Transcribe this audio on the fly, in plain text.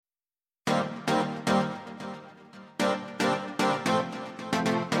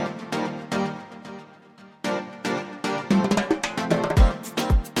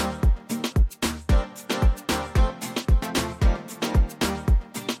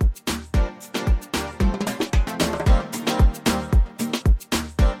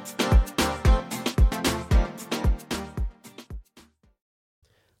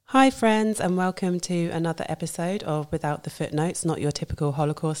Hi friends, and welcome to another episode of Without the Footnotes, not your typical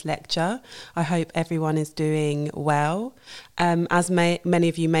Holocaust lecture. I hope everyone is doing well. As many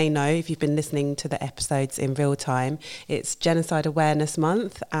of you may know, if you've been listening to the episodes in real time, it's Genocide Awareness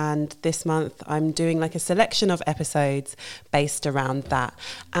Month, and this month I'm doing like a selection of episodes based around that.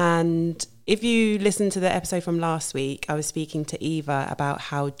 And if you listened to the episode from last week, I was speaking to Eva about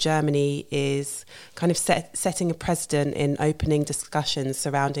how Germany is kind of setting a precedent in opening discussions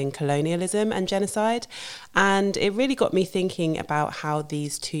surrounding colonialism and genocide. And it really got me thinking about how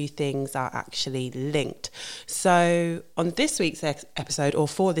these two things are actually linked. So on this week's episode, or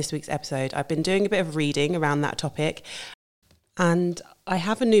for this week's episode, I've been doing a bit of reading around that topic. And I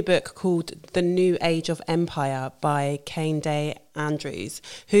have a new book called The New Age of Empire by Kehinde Andrews,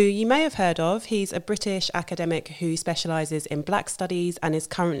 who you may have heard of. He's a British academic who specialises in Black studies and is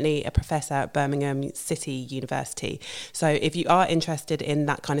currently a professor at Birmingham City University. So if you are interested in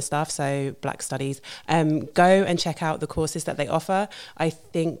that kind of stuff, so Black studies, go and check out the courses that they offer. I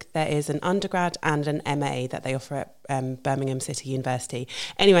think there is an undergrad and an MA that they offer at Birmingham City University.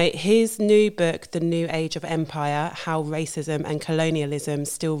 Anyway, his new book, The New Age of Empire, How Racism and Colonialism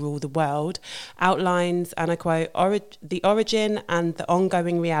Still Rule the World, outlines, and I quote, the origin and the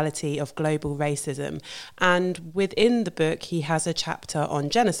ongoing reality of global racism. And within the book, he has a chapter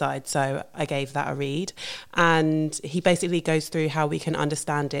on genocide. So I gave that a read. And he basically goes through how we can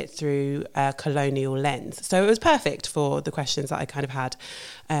understand it through a colonial lens. So it was perfect for the questions that I kind of had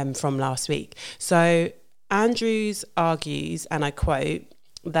from last week. So Andrews argues, and I quote,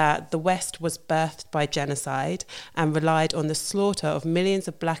 that the West was birthed by genocide and relied on the slaughter of millions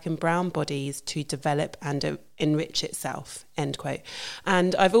of Black and brown bodies to develop and enrich itself, end quote.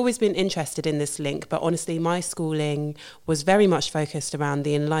 And I've always been interested in this link, but honestly, my schooling was very much focused around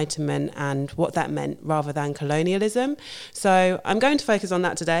the Enlightenment and what that meant rather than colonialism. So I'm going to focus on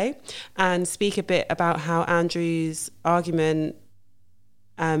that today and speak a bit about how Andrew's argument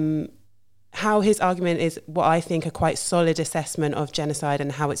how his argument is what I think a quite solid assessment of genocide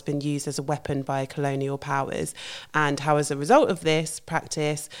and how it's been used as a weapon by colonial powers, and how as a result of this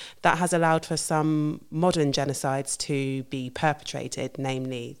practice that has allowed for some modern genocides to be perpetrated,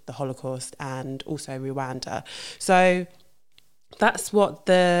 namely the Holocaust and also Rwanda. So that's what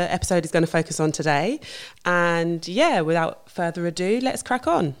the episode is going to focus on today. And yeah, without further ado, let's crack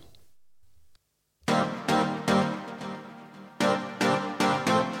on.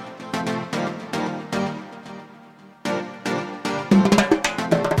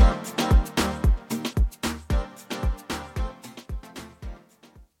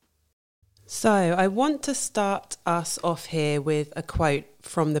 So I want to start us off here with a quote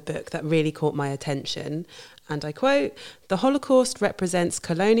from the book that really caught my attention. And I quote, "The Holocaust represents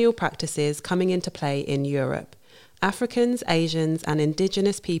colonial practices coming into play in Europe. Africans, Asians, and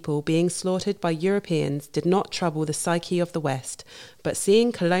indigenous people being slaughtered by Europeans did not trouble the psyche of the West, but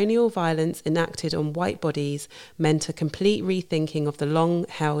seeing colonial violence enacted on white bodies meant a complete rethinking of the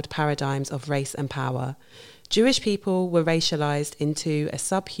long-held paradigms of race and power. Jewish people were racialized into a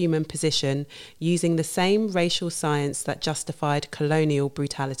subhuman position using the same racial science that justified colonial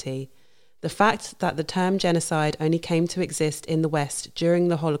brutality. The fact that the term genocide only came to exist in the West during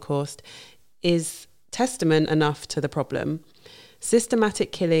the Holocaust is testament enough to the problem.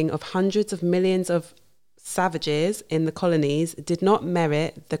 Systematic killing of hundreds of millions of savages in the colonies did not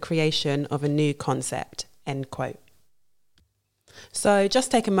merit the creation of a new concept," end quote. So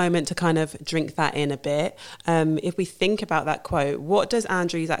just take a moment to kind of drink that in a bit. If we think about that quote, what does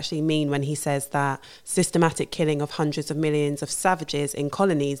Andrews actually mean when he says that systematic killing of hundreds of millions of savages in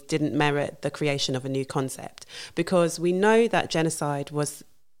colonies didn't merit the creation of a new concept? Because we know that genocide was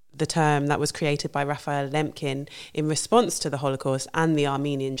the term that was created by Raphael Lemkin in response to the Holocaust and the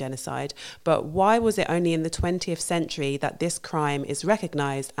Armenian genocide. But why was it only in the 20th century that this crime is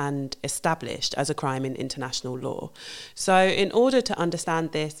recognised and established as a crime in international law? So in order to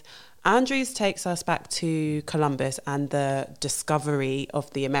understand this, Andrews takes us back to Columbus and the discovery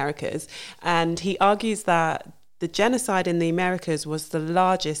of the Americas, and he argues that the genocide in the Americas was the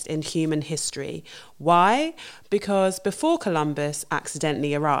largest in human history. Why? Because before Columbus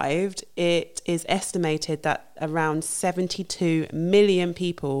accidentally arrived, it is estimated that around 72 million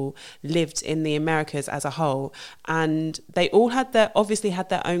people lived in the Americas as a whole. And they all had obviously had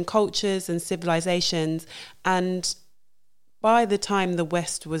their own cultures and civilizations. And by the time the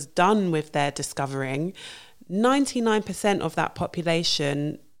West was done with their discovering, 99% of that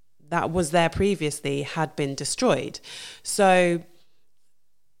population that was there previously had been destroyed. So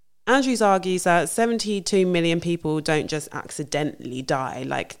Andrews argues that 72 million people don't just accidentally die.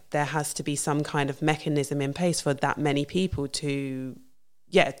 Like, there has to be some kind of mechanism in place for that many people to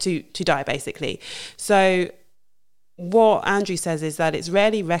to die, basically. So what Andrew says is that it's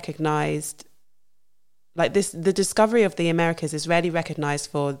rarely recognized, like this, the discovery of the Americas is rarely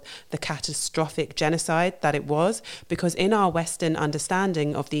recognized for the catastrophic genocide that it was, because in our Western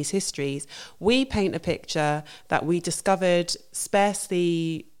understanding of these histories, we paint a picture that we discovered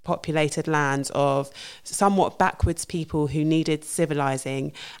sparsely populated lands of somewhat backwards people who needed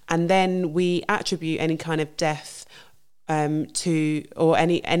civilizing, and then we attribute any kind of death to, or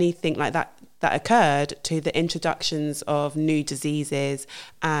anything like that occurred, to the introductions of new diseases,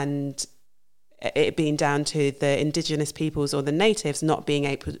 and it being down to the indigenous peoples or the natives not being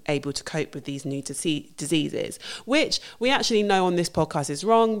able to cope with these new diseases, which we actually know on this podcast is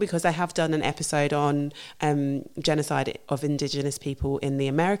wrong, because I have done an episode on genocide of indigenous people in the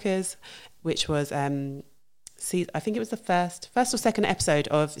Americas, which was I think it was the first or second episode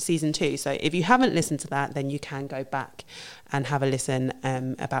of season 2. So if you haven't listened to that, then you can go back and have a listen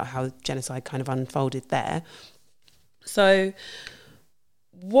about how genocide kind of unfolded there. So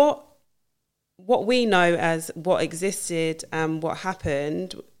what we know as what existed and what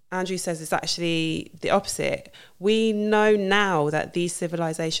happened, Andrew says, is actually the opposite. We know now that these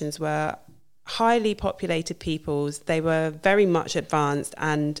civilizations were highly populated peoples. They were very much advanced,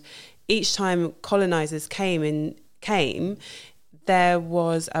 and each time colonizers came, there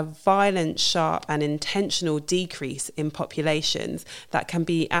was a violent, sharp and intentional decrease in populations that can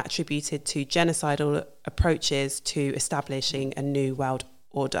be attributed to genocidal approaches to establishing a new world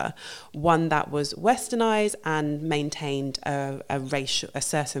order, one that was westernized and maintained a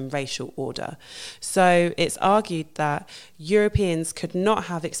certain racial order. So it's argued that Europeans could not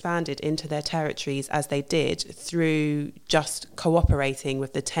have expanded into their territories as they did through just cooperating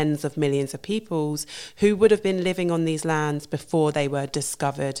with the tens of millions of peoples who would have been living on these lands before they were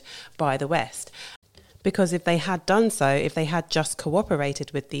discovered by the West. Because if they had done so, if they had just cooperated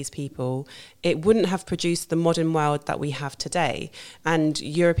with these people, it wouldn't have produced the modern world that we have today. And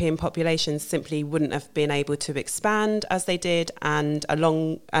European populations simply wouldn't have been able to expand as they did. And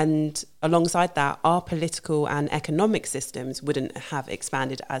alongside that, our political and economic systems wouldn't have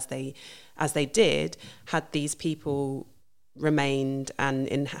expanded as they did had these people remained and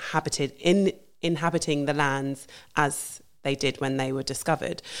inhabiting the lands as they did when they were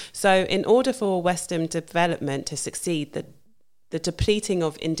discovered. So in order for Western development to succeed, the depleting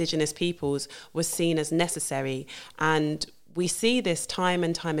of indigenous peoples was seen as necessary. And we see this time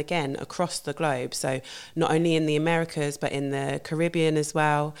and time again across the globe. So not only in the Americas, but in the Caribbean as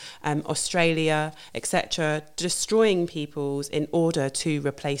well, Australia, etc., destroying peoples in order to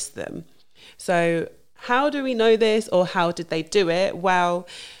replace them. So how do we know this, or how did they do it? Well,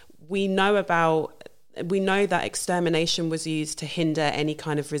 we know that extermination was used to hinder any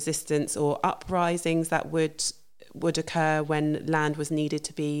kind of resistance or uprisings that would occur when land was needed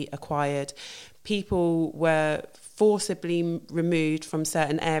to be acquired. People were forcibly removed from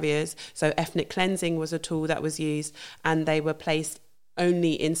certain areas. So ethnic cleansing was a tool that was used, and they were placed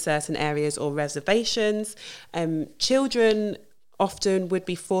only in certain areas or reservations. Children often would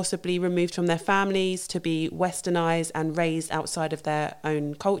be forcibly removed from their families to be westernized and raised outside of their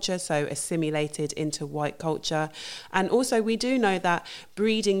own culture, so assimilated into white culture. And also we do know that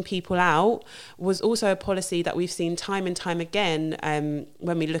breeding people out was also a policy that we've seen time and time again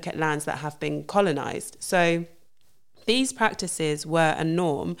when we look at lands that have been colonized. So these practices were a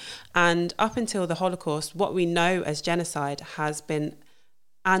norm, and up until the Holocaust, what we know as genocide has been,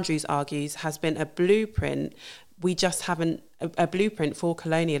 Andrews argues, has been a blueprint. We just haven't, a blueprint for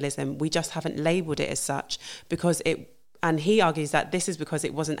colonialism. We just haven't labelled it as such and he argues that this is because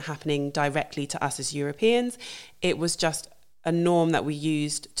it wasn't happening directly to us as Europeans. It was just a norm that we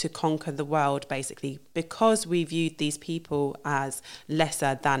used to conquer the world, basically, because we viewed these people as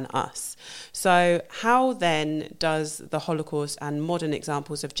lesser than us. So how then does the Holocaust and modern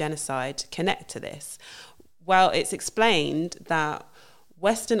examples of genocide connect to this? Well, it's explained that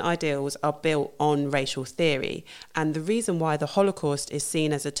Western ideals are built on racial theory, and the reason why the Holocaust is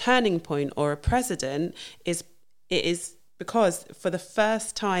seen as a turning point or a precedent is because for the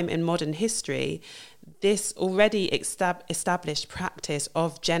first time in modern history, this already established practice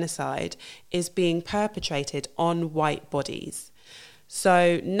of genocide is being perpetrated on white bodies.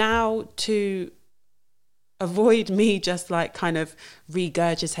 So now, to avoid me just like kind of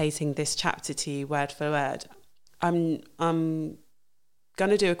regurgitating this chapter to you word for word, I'm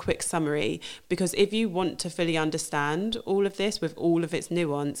going to do a quick summary, because if you want to fully understand all of this with all of its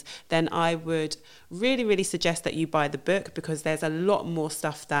nuance, then I would really, really suggest that you buy the book, because there's a lot more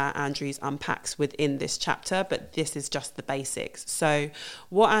stuff that Andrews unpacks within this chapter, but this is just the basics. So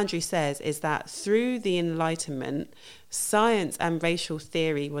what Andrew says is that through the Enlightenment, science and racial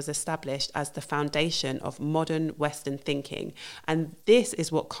theory was established as the foundation of modern Western thinking. And this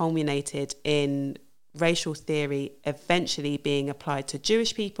is what culminated in racial theory eventually being applied to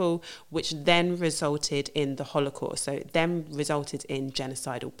Jewish people, which then resulted in the Holocaust. So it then resulted in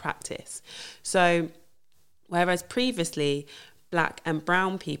genocidal practice. So whereas previously Black and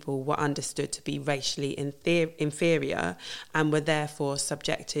brown people were understood to be racially inferior and were therefore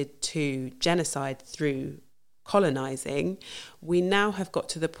subjected to genocide through colonizing, we now have got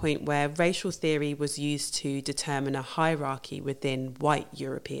to the point where racial theory was used to determine a hierarchy within white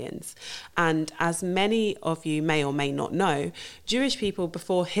Europeans. And as many of you may or may not know, Jewish people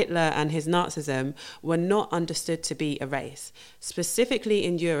before Hitler and his Nazism were not understood to be a race. Specifically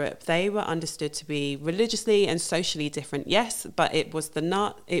in Europe, they were understood to be religiously and socially different, yes, but it was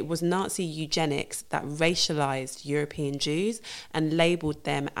Nazi eugenics that racialized European Jews and labeled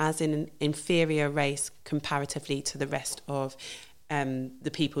them as an inferior race comparatively to the rest of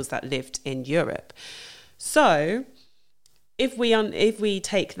the peoples that lived in Europe. So if we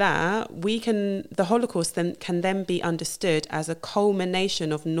take that, the Holocaust can then be understood as a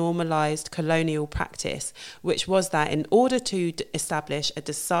culmination of normalized colonial practice, which was that in order to establish a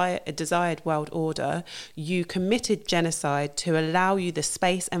desired world order, you committed genocide to allow you the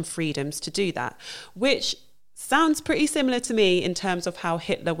space and freedoms to do that, which sounds pretty similar to me in terms of how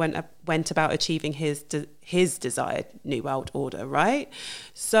Hitler went about achieving his desired new world order, right?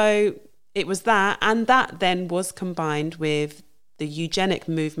 So it was that, and that then was combined with the eugenic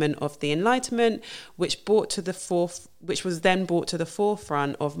movement of the Enlightenment, which was then brought to the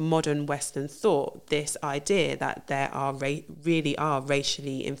forefront of modern Western thought. This idea that there really are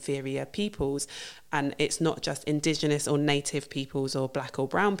racially inferior peoples, and it's not just indigenous or native peoples or black or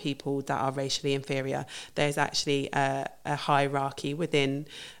brown people that are racially inferior. There's actually a hierarchy within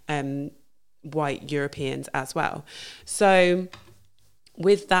white Europeans as well. So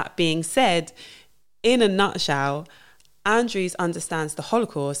with that being said, in a nutshell, Andrews understands the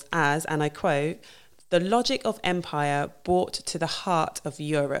Holocaust as, and I quote, "the logic of empire brought to the heart of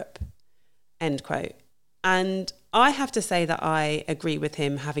Europe," end quote. And I have to say that I agree with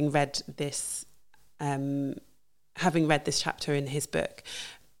him, having read this chapter in his book,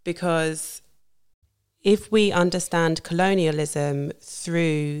 because if we understand colonialism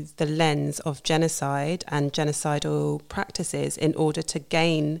through the lens of genocide and genocidal practices in order to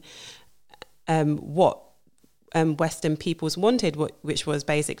gain what Western peoples wanted, which was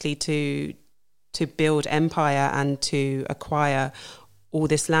basically to build empire and to acquire all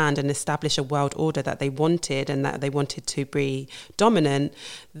this land and establish a world order that they wanted and that they wanted to be dominant,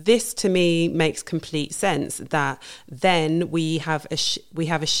 this to me makes complete sense, that then we have a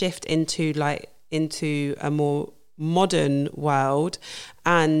shift into a more modern world,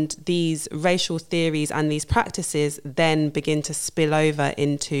 and these racial theories and these practices then begin to spill over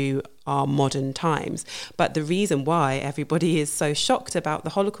into our modern times. But the reason why everybody is so shocked about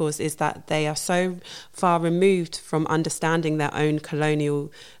the Holocaust is that they are so far removed from understanding their own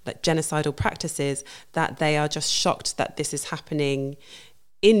colonial, genocidal practices, that they are just shocked that this is happening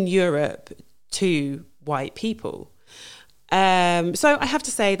in Europe to white people. So I have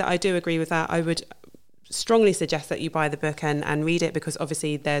to say that I do agree with that. I would strongly suggest that you buy the book and read it, because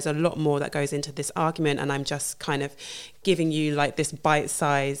obviously there's a lot more that goes into this argument, and I'm just kind of giving you this bite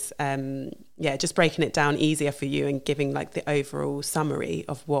size, just breaking it down easier for you and giving the overall summary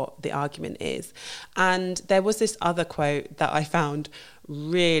of what the argument is. And there was this other quote that I found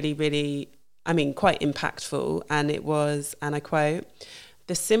really, really, quite impactful, and it was, and I quote,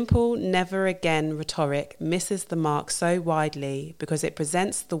 "The simple never again rhetoric misses the mark so widely because it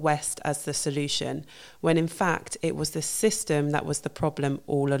presents the West as the solution, when in fact it was the system that was the problem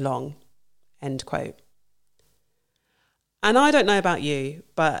all along," end quote. And I don't know about you,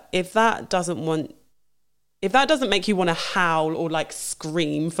 but if that doesn't make you want to howl or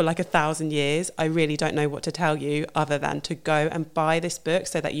scream for 1,000 years, I really don't know what to tell you other than to go and buy this book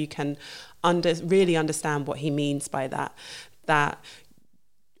so that you can really understand what he means by that. That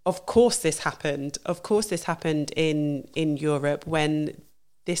Of course this happened. Of course this happened in Europe when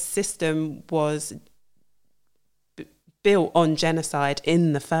this system was built on genocide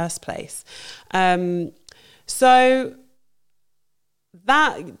in the first place. So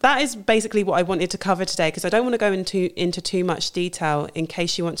that is basically what I wanted to cover today, because I don't want to go into too much detail in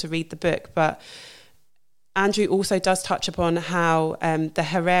case you want to read the book. But Andrew also does touch upon how the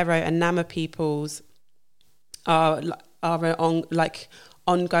Herero and Nama peoples are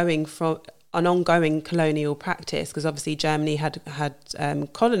ongoing from an ongoing colonial practice, because obviously Germany had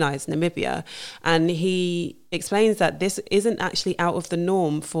colonized Namibia, and he explains that this isn't actually out of the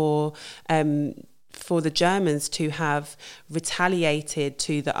norm for the Germans to have retaliated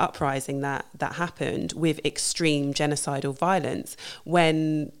to the uprising that happened with extreme genocidal violence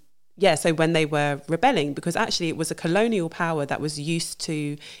when they were rebelling, because actually it was a colonial power that was used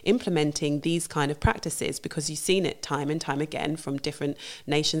to implementing these kind of practices, because you've seen it time and time again from different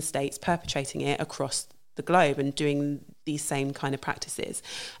nation states perpetrating it across the globe and doing these same kind of practices.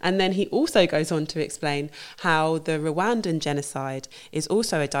 And then he also goes on to explain how the Rwandan genocide is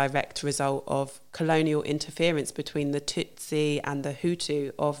also a direct result of colonial interference between the Tutsi and the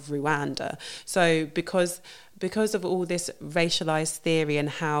Hutu of Rwanda. So because of all this racialized theory and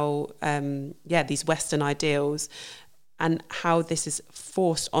how, these Western ideals and how this is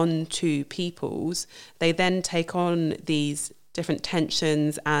forced onto peoples, they then take on these different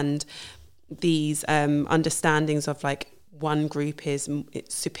tensions and these understandings of like one group is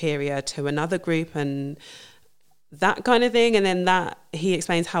superior to another group and that kind of thing. And then that he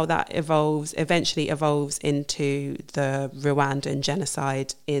explains how that eventually evolves into the Rwandan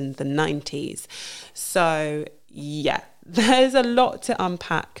genocide in the 90s. So yeah, there's a lot to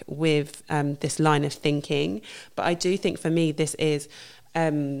unpack with this line of thinking, but I do think for me this is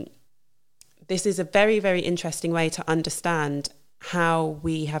a very, very interesting way to understand how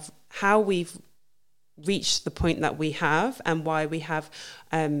we've reached the point that we have and why we have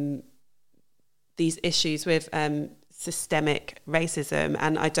these issues with systemic racism.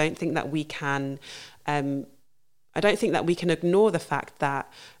 And I don't think that we can ignore the fact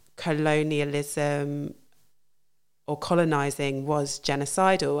that colonialism or colonizing was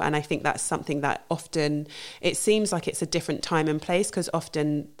genocidal. And I think that's something that often, it seems like it's a different time and place, because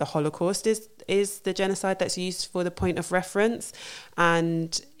often the Holocaust is the genocide that's used for the point of reference.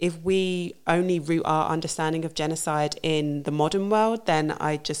 And if we only root our understanding of genocide in the modern world, then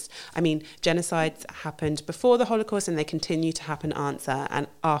genocides happened before the Holocaust and they continue to happen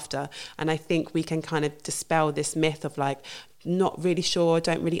after. And I think we can kind of dispel this myth of like, not really sure,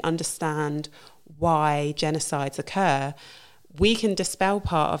 don't really understand why genocides occur. We can dispel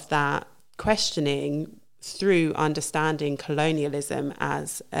part of that questioning through understanding colonialism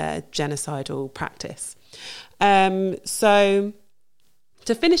as a genocidal practice. So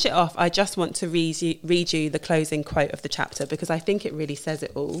to finish it off, I just want to read you the closing quote of the chapter, because I think it really says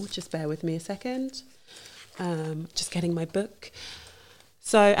it all. Just bear with me a second. Just getting my book.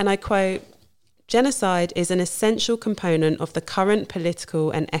 So, and I quote, "Genocide is an essential component of the current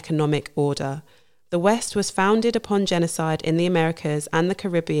political and economic order. The West was founded upon genocide in the Americas and the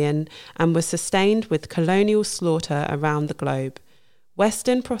Caribbean and was sustained with colonial slaughter around the globe.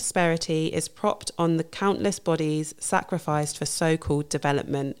 Western prosperity is propped on the countless bodies sacrificed for so-called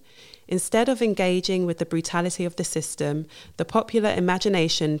development. Instead of engaging with the brutality of the system, the popular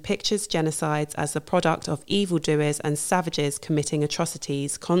imagination pictures genocides as the product of evildoers and savages committing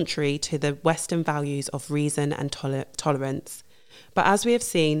atrocities contrary to the Western values of reason and tolerance. But as we have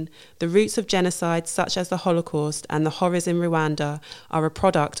seen, the roots of genocides such as the Holocaust and the horrors in Rwanda are a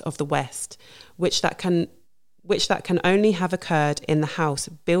product of the West, which that can only have occurred in the house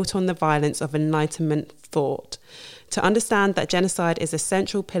built on the violence of Enlightenment thought. To understand that genocide is a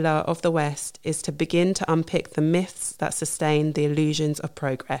central pillar of the West is to begin to unpick the myths that sustain the illusions of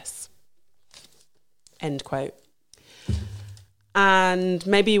progress." End quote. And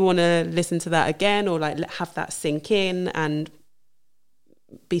maybe you want to listen to that again, or like have that sink in and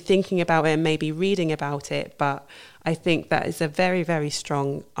be thinking about it and maybe reading about it. But I think that is a very, very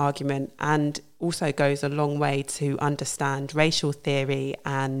strong argument, and also goes a long way to understand racial theory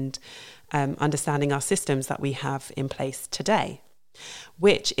and understanding our systems that we have in place today,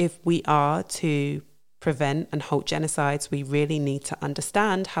 which, if we are to prevent and halt genocides, we really need to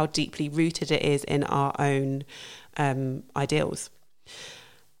understand how deeply rooted it is in our own ideals.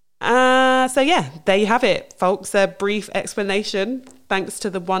 So yeah, there you have it, folks. A brief explanation, thanks to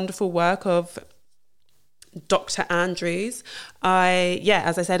the wonderful work of Dr. Andrews.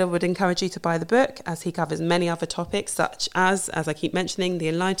 As I said, I would encourage you to buy the book, as he covers many other topics, such as I keep mentioning, the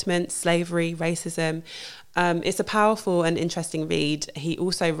Enlightenment, slavery, racism. It's a powerful and interesting read. He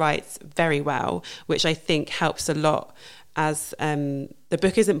also writes very well, which I think helps a lot, as the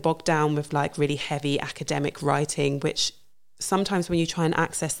book isn't bogged down with like really heavy academic writing, which sometimes when you try and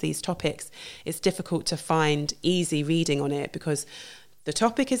access these topics, it's difficult to find easy reading on it, because the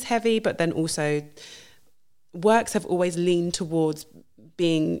topic is heavy, but then also works have always leaned towards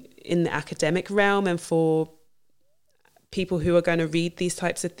being in the academic realm and for people who are going to read these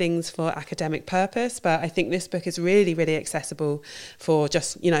types of things for academic purpose. But I think this book is really, really accessible for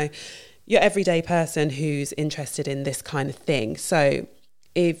just, your everyday person who's interested in this kind of thing. So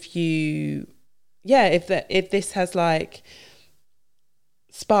if this has like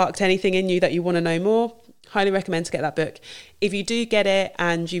sparked anything in you that you want to know more, highly recommend to get that book. If you do get it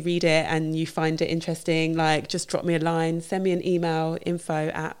and you read it and you find it interesting, like just drop me a line, send me an email,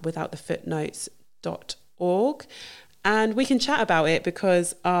 info@withoutthefootnotes.org, and we can chat about it,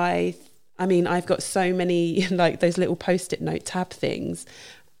 because I've got so many like those little post-it note tab things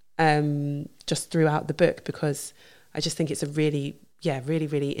just throughout the book, because I just think it's a really,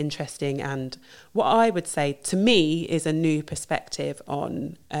 really interesting, and what I would say to me is a new perspective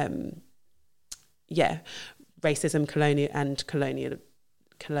on racism,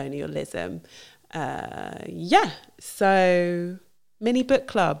 colonialism. So mini book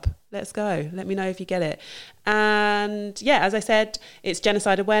club, let's go. Let me know if you get it. And as I said, it's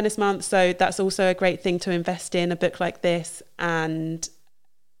Genocide Awareness Month, so that's also a great thing to invest in, a book like this. And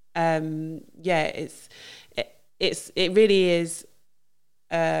it really is.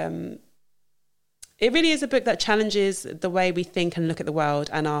 It really is a book that challenges the way we think and look at the world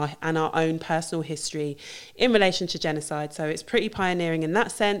and our own personal history in relation to genocide. So it's pretty pioneering in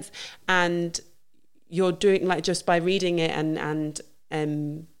that sense. And you're doing, like, just by reading it and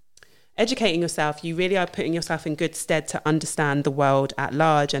educating yourself, you really are putting yourself in good stead to understand the world at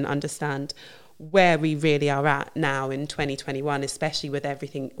large and understand where we really are at now in 2021, especially with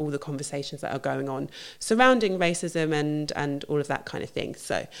everything, all the conversations that are going on surrounding racism and all of that kind of thing.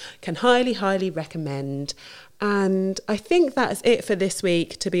 So can highly recommend. And I think that's it for this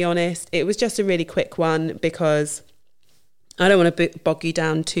week, to be honest. It was just a really quick one because I don't want to bog you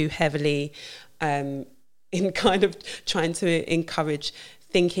down too heavily in kind of trying to encourage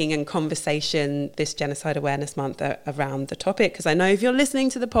thinking and conversation this Genocide Awareness Month around the topic, because I know if you're listening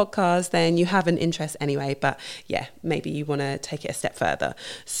to the podcast then you have an interest anyway, but maybe you want to take it a step further.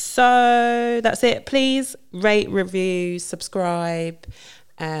 So that's it. Please rate, review, subscribe,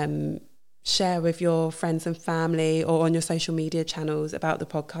 share with your friends and family or on your social media channels about the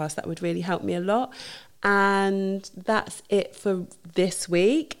podcast. That would really help me a lot. And that's it for this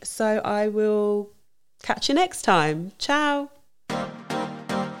week, so I will catch you next time. Ciao.